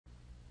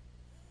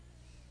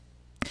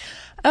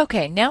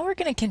Okay, now we're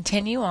going to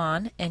continue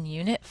on in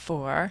Unit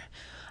 4.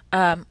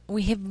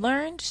 We have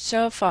learned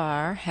so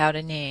far how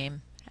to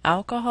name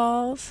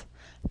alcohols,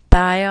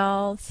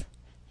 thiols,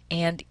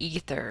 and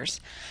ethers.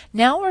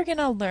 Now we're going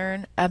to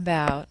learn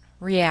about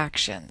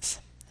reactions.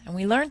 And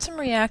we learned some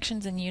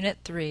reactions in Unit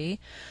 3.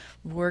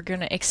 We're going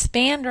to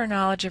expand our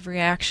knowledge of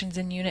reactions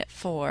in Unit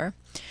 4.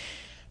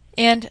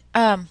 And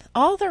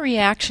all the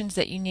reactions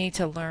that you need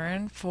to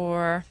learn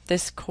for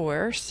this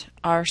course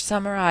are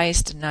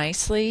summarized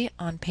nicely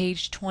on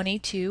page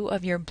 22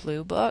 of your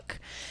blue book.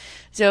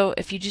 So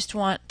if you just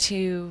want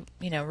to,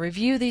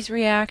 review these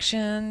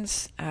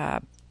reactions,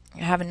 have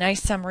a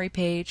nice summary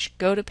page,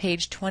 go to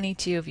page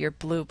 22 of your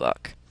blue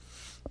book.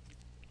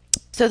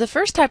 So the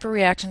first type of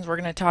reactions we're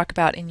going to talk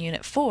about in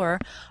Unit 4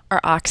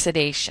 are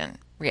oxidation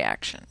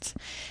reactions.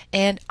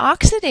 And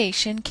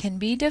oxidation can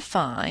be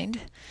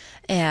defined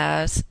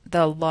as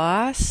the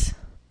loss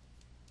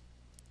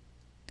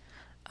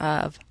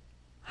of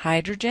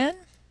hydrogen.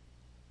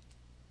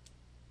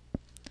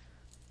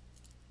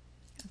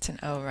 That's an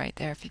O right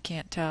there if you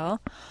can't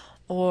tell.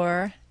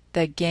 Or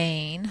the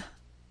gain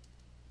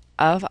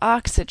of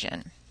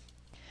oxygen.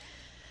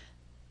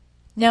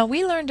 Now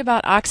we learned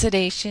about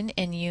oxidation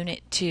in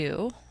Unit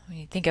 2 when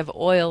you think of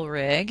oil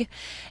rig,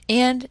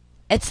 and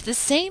it's the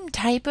same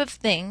type of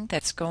thing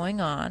that's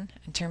going on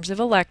in terms of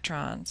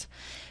electrons,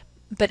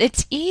 but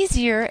it's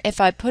easier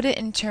if I put it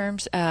in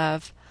terms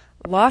of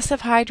loss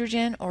of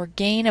hydrogen or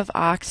gain of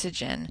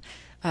oxygen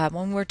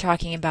when we're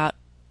talking about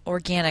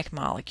organic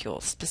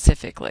molecules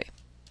specifically.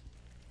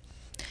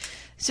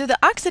 So the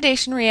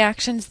oxidation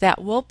reactions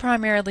that we'll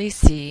primarily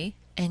see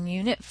in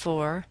Unit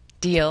 4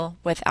 deal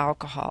with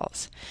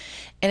alcohols.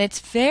 And it's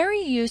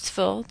very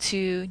useful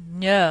to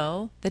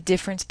know the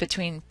difference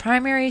between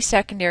primary,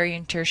 secondary,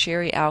 and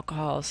tertiary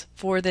alcohols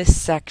for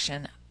this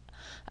section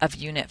of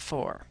Unit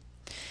 4.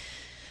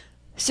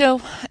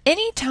 So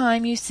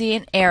anytime you see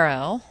an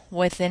arrow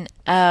with an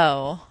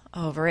O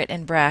over it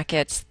in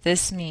brackets,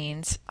 this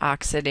means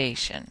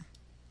oxidation.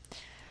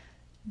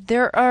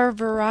 There are a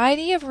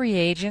variety of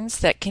reagents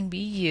that can be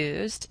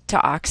used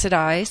to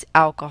oxidize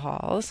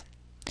alcohols.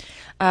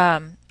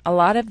 A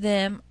lot of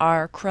them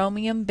are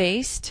chromium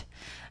based.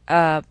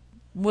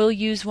 We'll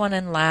use one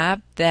in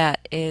lab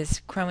that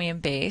is chromium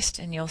based,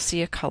 and you'll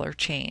see a color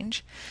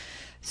change.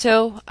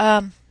 So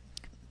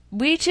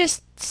we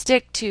just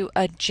stick to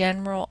a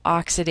general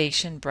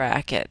oxidation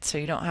bracket, so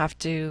you don't have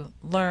to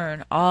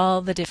learn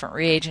all the different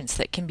reagents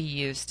that can be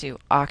used to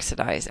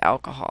oxidize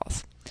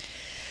alcohols.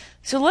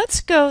 So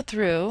let's go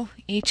through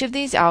each of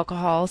these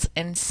alcohols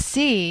and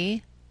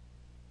see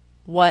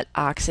what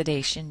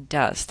oxidation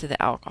does to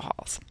the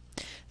alcohols.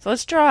 So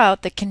let's draw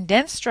out the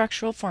condensed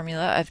structural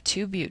formula of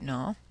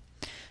 2-butanol.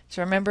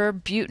 So remember,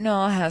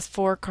 butanol has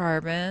 4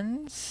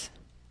 carbons,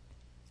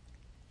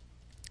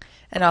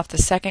 and off the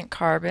second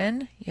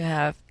carbon you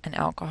have an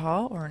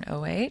alcohol or an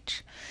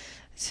OH.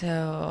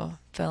 So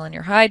fill in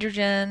your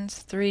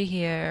hydrogens, 3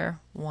 here,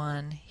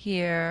 1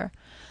 here,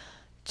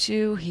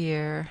 2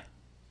 here,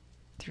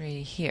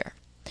 3 here.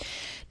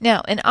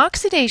 Now in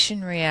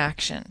oxidation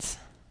reactions,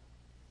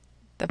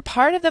 the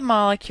part of the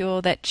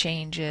molecule that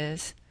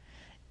changes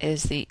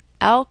is the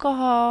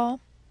alcohol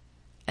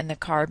and the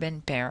carbon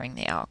bearing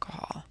the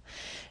alcohol.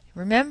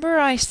 Remember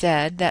I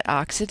said that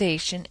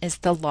oxidation is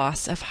the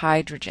loss of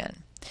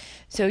hydrogen.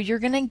 So you're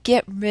going to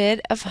get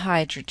rid of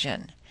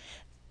hydrogen.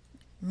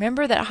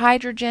 Remember that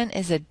hydrogen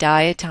is a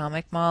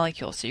diatomic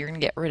molecule, so you're going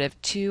to get rid of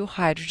 2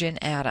 hydrogen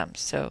atoms.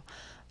 So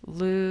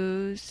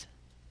lose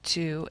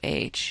 2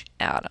 H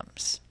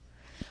atoms.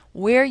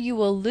 Where you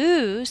will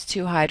lose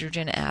 2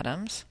 hydrogen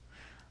atoms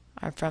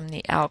are from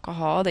the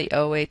alcohol, the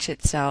OH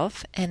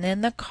itself, and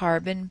then the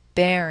carbon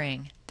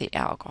bearing the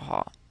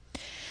alcohol.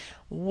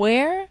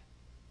 Where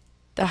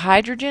the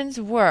hydrogens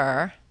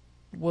were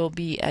will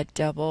be a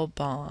double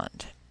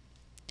bond.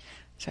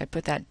 So I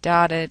put that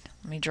dotted.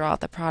 Let me draw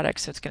out the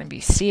product. So it's going to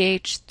be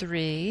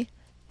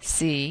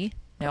CH3C,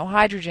 no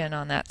hydrogen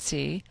on that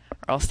C,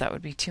 or else that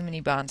would be too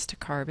many bonds to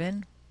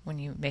carbon when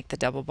you make the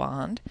double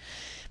bond.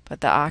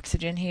 Put the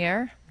oxygen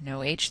here,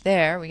 no H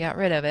there, we got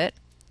rid of it.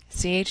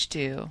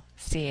 CH2,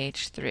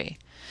 CH3.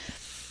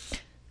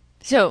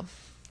 So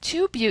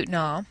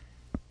 2-butanol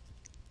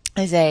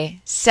is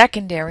a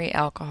secondary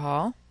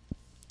alcohol.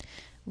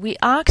 We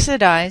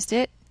oxidized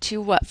it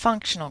to what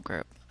functional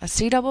group? A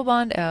C double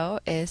bond O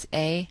is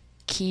a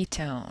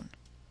ketone.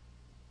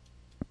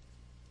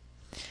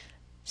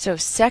 So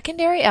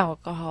secondary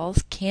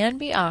alcohols can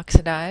be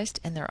oxidized,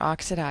 and they're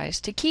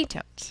oxidized to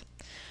ketones.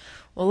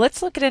 Well,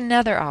 let's look at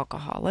another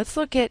alcohol. Let's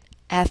look at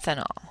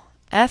ethanol.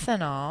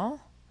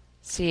 Ethanol,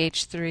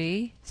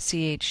 CH3,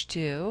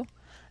 CH2,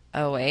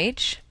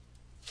 OH.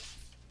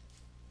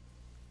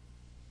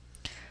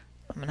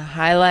 I'm going to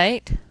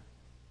highlight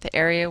the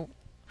area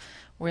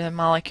where the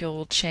molecule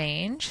will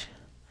change.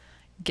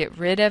 Get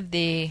rid of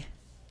the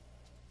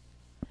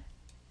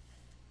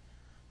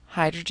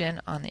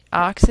hydrogen on the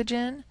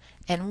oxygen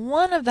and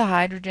one of the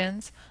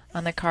hydrogens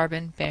on the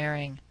carbon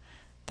bearing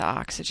the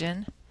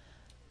oxygen.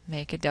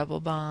 Make a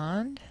double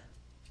bond.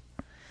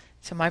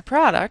 So my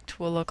product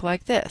will look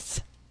like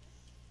this.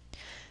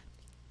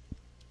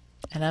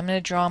 And I'm going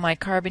to draw my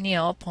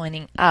carbonyl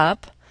pointing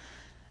up.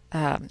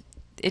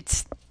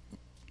 It's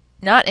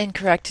not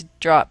incorrect to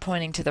draw it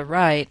pointing to the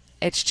right.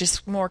 It's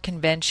just more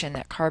convention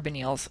that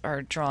carbonyls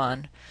are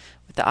drawn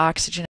with the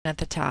oxygen at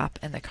the top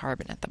and the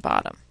carbon at the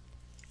bottom.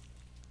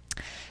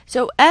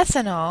 So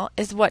ethanol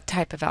is what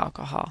type of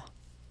alcohol?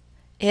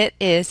 It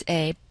is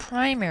a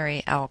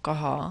primary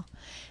alcohol,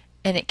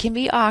 and it can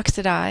be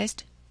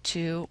oxidized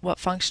to what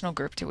functional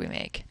group do we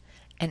make?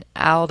 An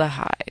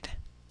aldehyde.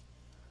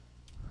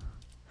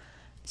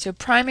 So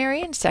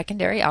primary and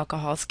secondary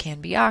alcohols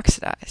can be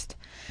oxidized.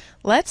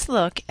 Let's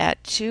look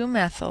at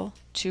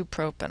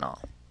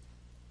 2-methyl-2-propanol.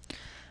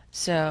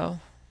 So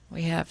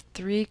we have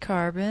 3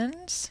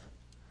 carbons.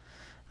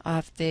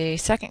 Off the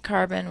second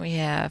carbon we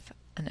have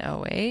an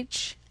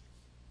OH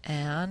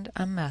and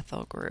a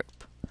methyl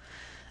group.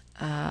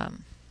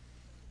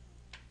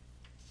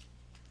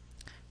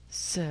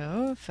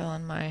 So fill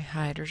in my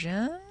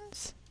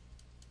hydrogens.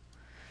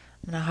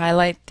 I'm going to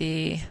highlight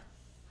the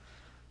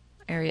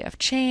area of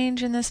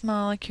change in this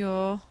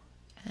molecule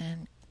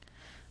and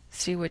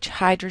see which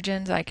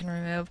hydrogens I can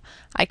remove.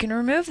 I can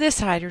remove this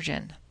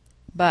hydrogen,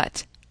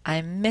 but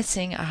I'm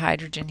missing a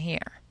hydrogen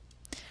here.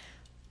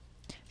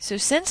 So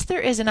since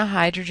there isn't a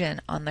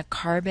hydrogen on the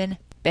carbon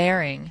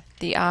bearing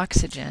the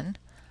oxygen,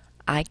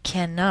 I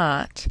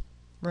cannot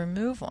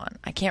remove one.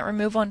 I can't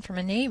remove one from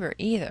a neighbor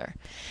either.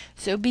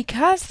 So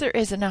because there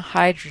isn't a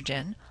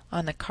hydrogen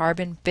on the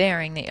carbon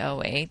bearing the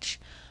OH,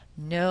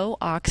 no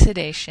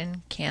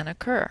oxidation can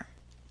occur.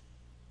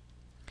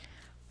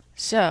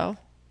 So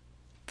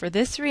for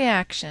this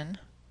reaction,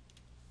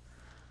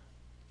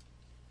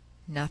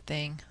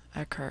 nothing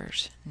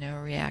occurs, no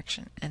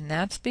reaction. And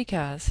that's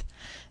because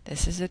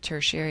this is a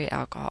tertiary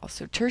alcohol.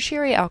 So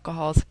tertiary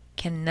alcohols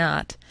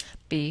cannot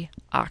be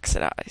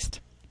oxidized.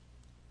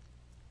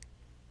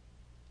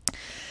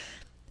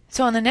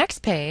 So on the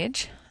next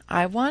page,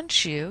 I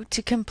want you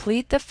to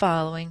complete the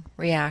following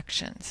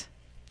reactions.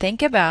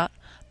 Think about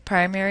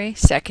primary,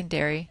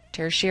 secondary,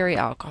 tertiary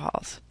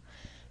alcohols.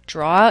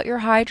 Draw out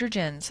your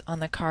hydrogens on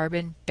the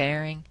carbon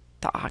bearing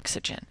the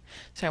oxygen.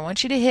 So I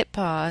want you to hit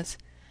pause,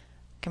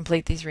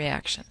 complete these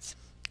reactions.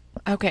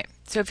 Okay,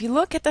 so if you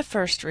look at the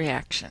first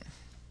reaction,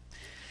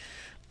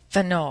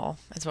 phenol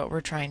is what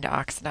we're trying to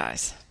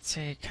oxidize.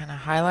 So you kind of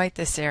highlight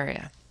this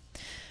area.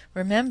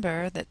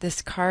 Remember that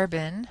this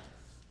carbon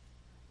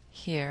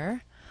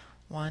here,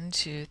 1,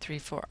 2, 3,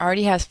 4,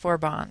 already has 4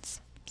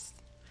 bonds.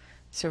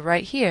 So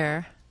right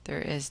here, there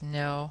is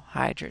no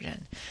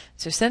hydrogen.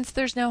 So since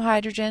there's no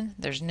hydrogen,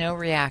 there's no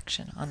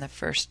reaction on the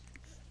first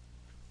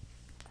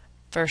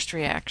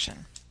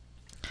reaction.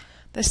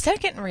 The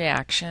second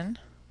reaction,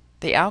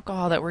 the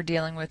alcohol that we're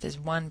dealing with is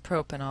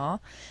 1-propanol.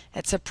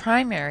 It's a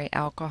primary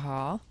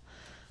alcohol.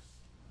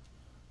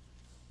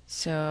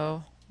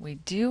 So we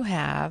do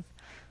have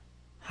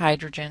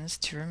hydrogens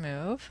to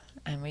remove,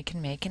 and we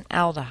can make an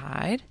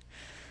aldehyde.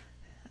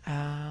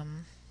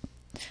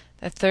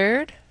 The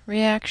third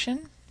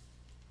reaction,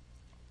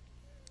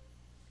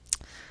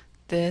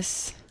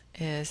 this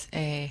is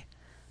a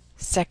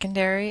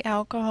secondary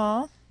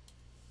alcohol.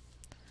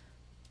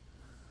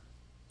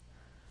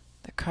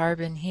 The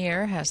carbon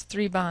here has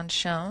 3 bonds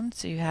shown,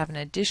 so you have an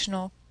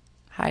additional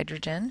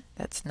hydrogen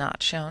that's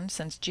not shown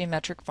since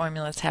geometric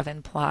formulas have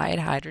implied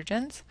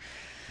hydrogens.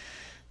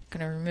 I'm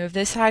going to remove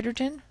this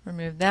hydrogen,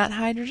 remove that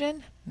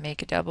hydrogen,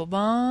 make a double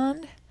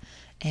bond,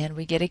 and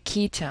we get a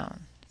ketone.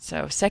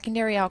 So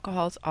secondary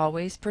alcohols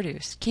always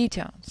produce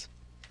ketones.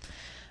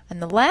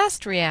 And the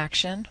last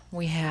reaction,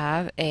 we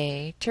have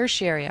a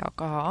tertiary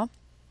alcohol.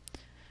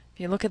 If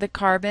you look at the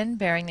carbon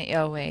bearing the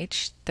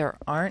OH, there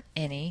aren't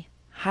any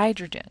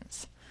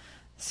hydrogens.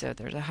 So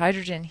there's a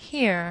hydrogen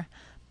here,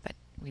 but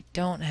we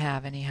don't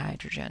have any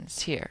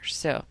hydrogens here.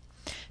 So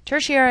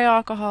tertiary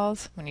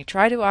alcohols, when you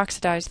try to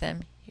oxidize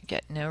them, you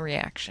get no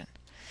reaction.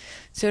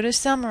 So to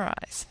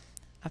summarize,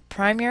 a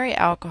primary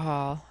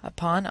alcohol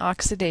upon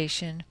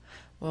oxidation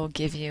will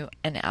give you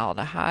an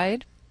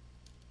aldehyde.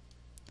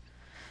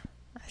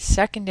 A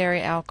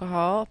secondary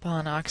alcohol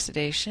upon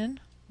oxidation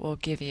will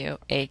give you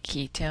a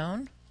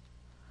ketone.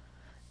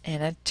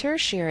 And a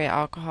tertiary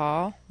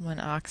alcohol, when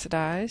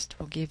oxidized,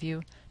 will give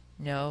you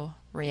no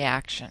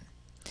reaction.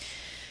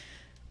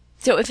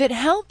 So if it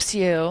helps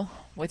you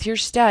with your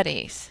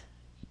studies,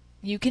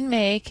 you can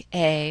make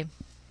a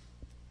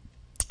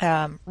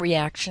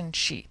reaction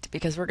sheet,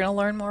 because we're going to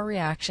learn more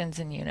reactions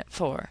in Unit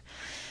 4.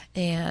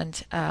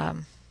 And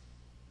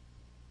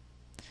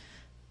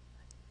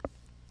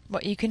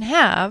what you can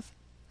have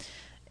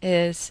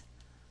is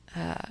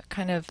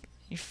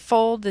you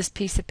fold this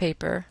piece of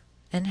paper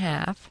in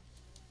half,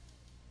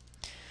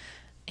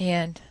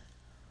 and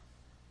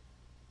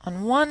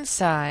on one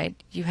side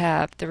you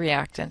have the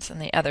reactants,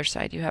 and the other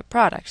side you have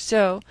products.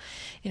 So,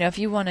 if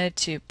you wanted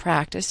to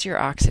practice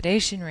your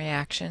oxidation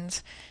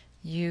reactions,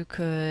 you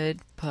could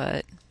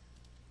put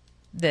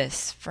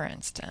this, for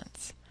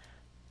instance.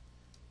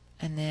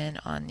 And then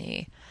on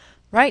the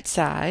right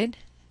side,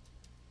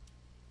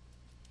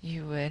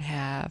 you would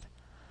have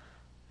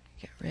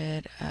get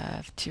rid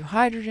of 2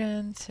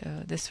 hydrogens,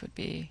 so this would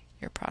be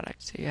your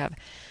product. So you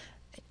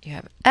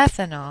have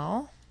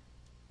ethanol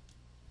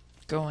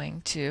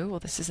going to, well,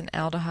 this is an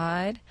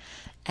aldehyde,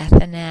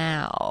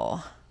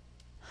 ethanal.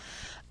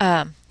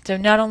 So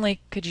not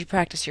only could you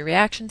practice your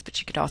reactions, but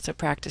you could also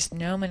practice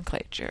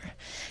nomenclature.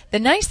 The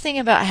nice thing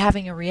about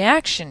having a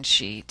reaction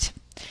sheet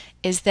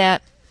is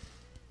that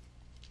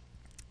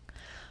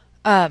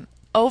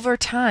over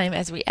time,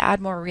 as we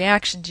add more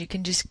reactions, you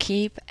can just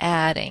keep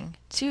adding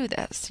to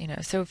this.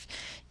 So if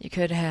you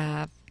could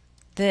have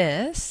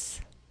this.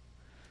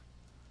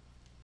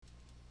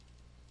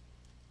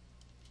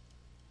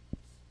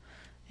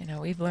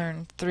 We've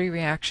learned 3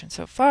 reactions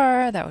so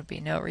far. That would be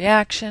no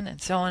reaction,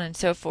 and so on and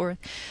so forth.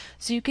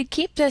 So you could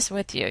keep this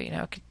with you.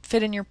 It could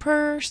fit in your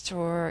purse,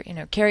 or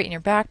carry it in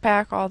your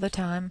backpack all the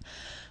time.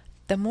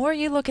 The more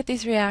you look at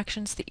these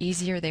reactions, the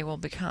easier they will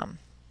become.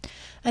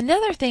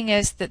 Another thing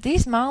is that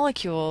these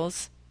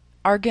molecules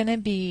are going to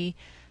be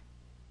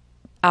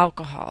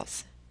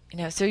alcohols.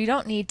 So you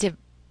don't need to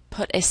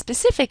put a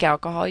specific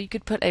alcohol. You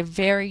could put a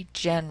very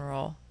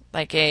general,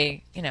 like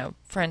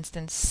for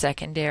instance,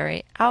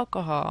 secondary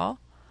alcohol.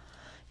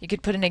 You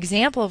could put an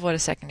example of what a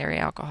secondary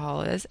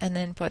alcohol is, and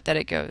then put that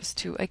it goes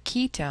to a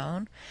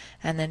ketone,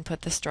 and then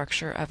put the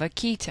structure of a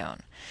ketone.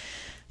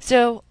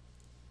 So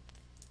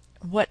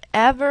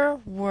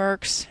whatever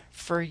works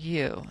for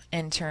you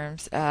in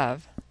terms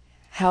of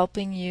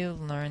helping you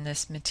learn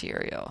this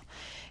material.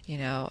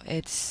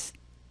 It's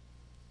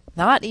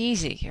not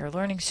easy. You're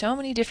learning so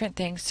many different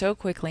things so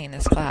quickly in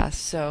this class.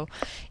 So,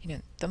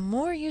 the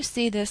more you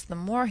see this, the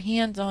more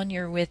hands-on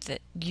you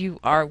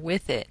are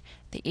with it,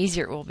 the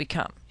easier it will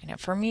become.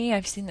 For me,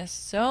 I've seen this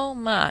so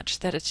much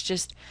that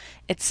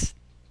it's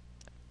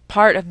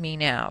part of me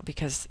now,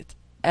 because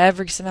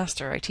every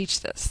semester I teach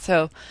this.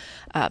 So,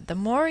 the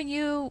more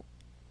you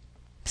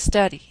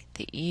study,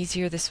 the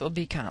easier this will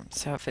become.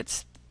 So if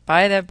it's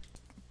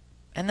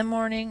in the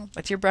morning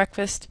with your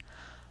breakfast,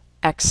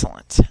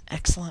 excellent,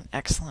 excellent,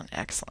 excellent,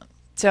 excellent.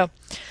 So,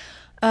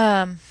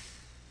 back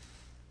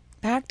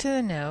to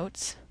the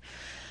notes.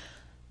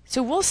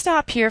 So we'll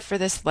stop here for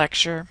this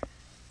lecture.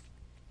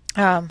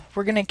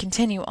 We're going to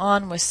continue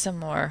on with some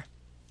more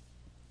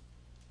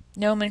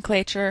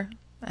nomenclature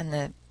and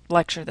the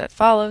lecture that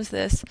follows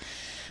this.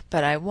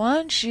 But I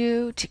want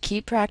you to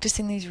keep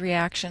practicing these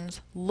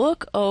reactions.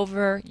 Look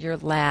over your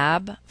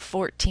lab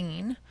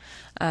 14.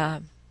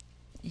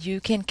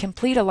 You can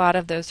complete a lot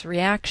of those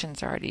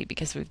reactions already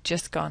because we've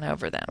just gone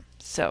over them.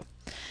 So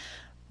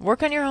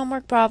work on your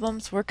homework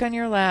problems, work on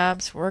your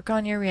labs, work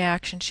on your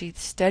reaction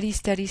sheets, study,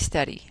 study,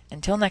 study.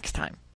 Until next time.